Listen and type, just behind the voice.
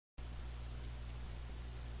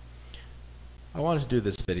I wanted to do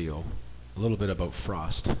this video a little bit about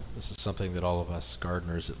frost. This is something that all of us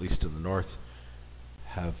gardeners, at least in the north,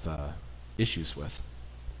 have issues with.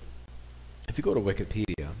 If you go to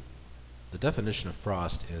Wikipedia, the definition of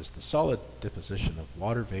frost is the solid deposition of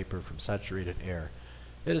water vapor from saturated air.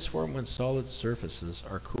 It is formed when solid surfaces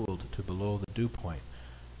are cooled to below the dew point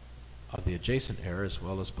of the adjacent air as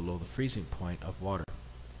well as below the freezing point of water.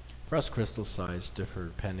 Frost crystal size differ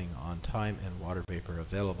depending on time and water vapor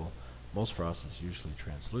available. Most frost is usually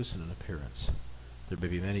translucent in appearance. There may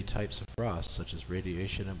be many types of frost, such as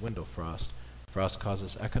radiation and window frost. Frost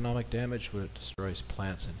causes economic damage when it destroys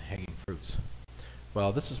plants and hanging fruits.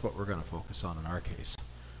 Well, this is what we're going to focus on in our case.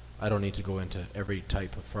 I don't need to go into every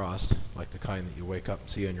type of frost, like the kind that you wake up and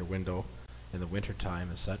see on your window in the winter time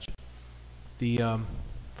as such. The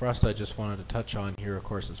frost I just wanted to touch on here, of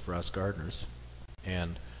course, is for us gardeners.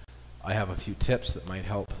 And I have a few tips that might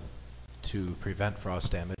help to prevent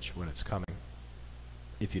frost damage when it's coming,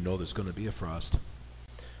 if you know there's going to be a frost.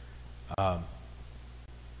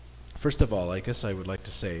 First of all, I guess I would like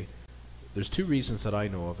to say there's two reasons that I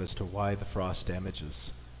know of as to why the frost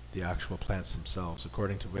damages the actual plants themselves.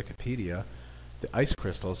 According to Wikipedia, the ice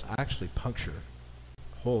crystals actually puncture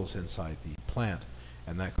holes inside the plant,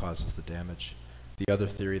 and that causes the damage. The other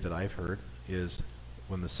theory that I've heard is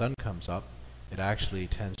when the sun comes up, it actually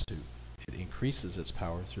it increases its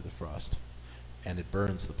power through the frost, and it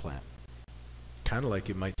burns the plant. Kind of like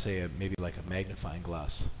you might say, maybe like a magnifying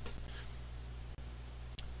glass.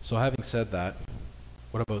 So having said that,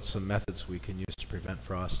 what about some methods we can use to prevent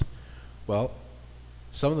frost? Well,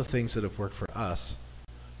 some of the things that have worked for us,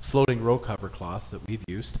 floating row cover cloth that we've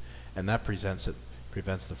used, and that prevents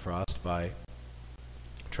the frost by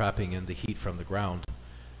trapping in the heat from the ground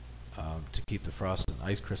to keep the frost and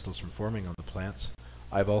ice crystals from forming on the plants.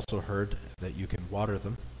 I've also heard that you can water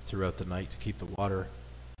them throughout the night to keep the water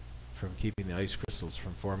from keeping the ice crystals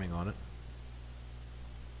from forming on it.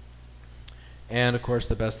 And of course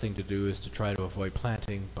the best thing to do is to try to avoid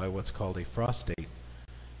planting by what's called a frost date.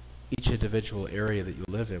 Each individual area that you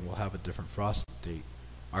live in will have a different frost date.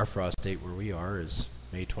 Our frost date where we are is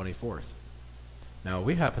May 24th. Now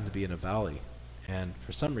we happen to be in a valley, and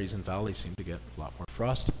for some reason valleys seem to get a lot more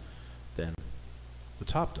frost than the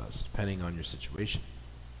top does, depending on your situation.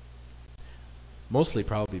 Mostly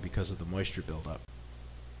probably because of the moisture buildup.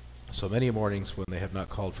 So many mornings when they have not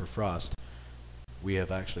called for frost, we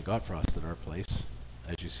have actually got frost at our place,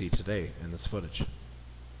 as you see today in this footage.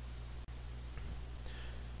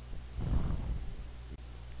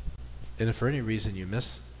 And if for any reason you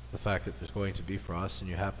miss the fact that there's going to be frost and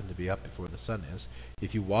you happen to be up before the sun is,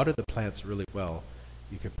 if you water the plants really well,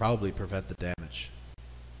 you can probably prevent the damage.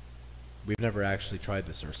 We've never actually tried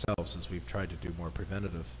this ourselves, as we've tried to do more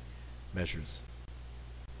preventative measures.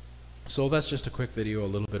 So that's just a quick video, a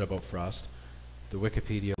little bit about frost. The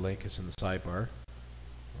Wikipedia link is in the sidebar,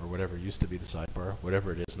 or whatever used to be the sidebar,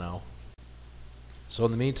 whatever it is now. So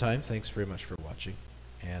in the meantime, thanks very much for watching,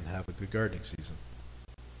 and have a good gardening season.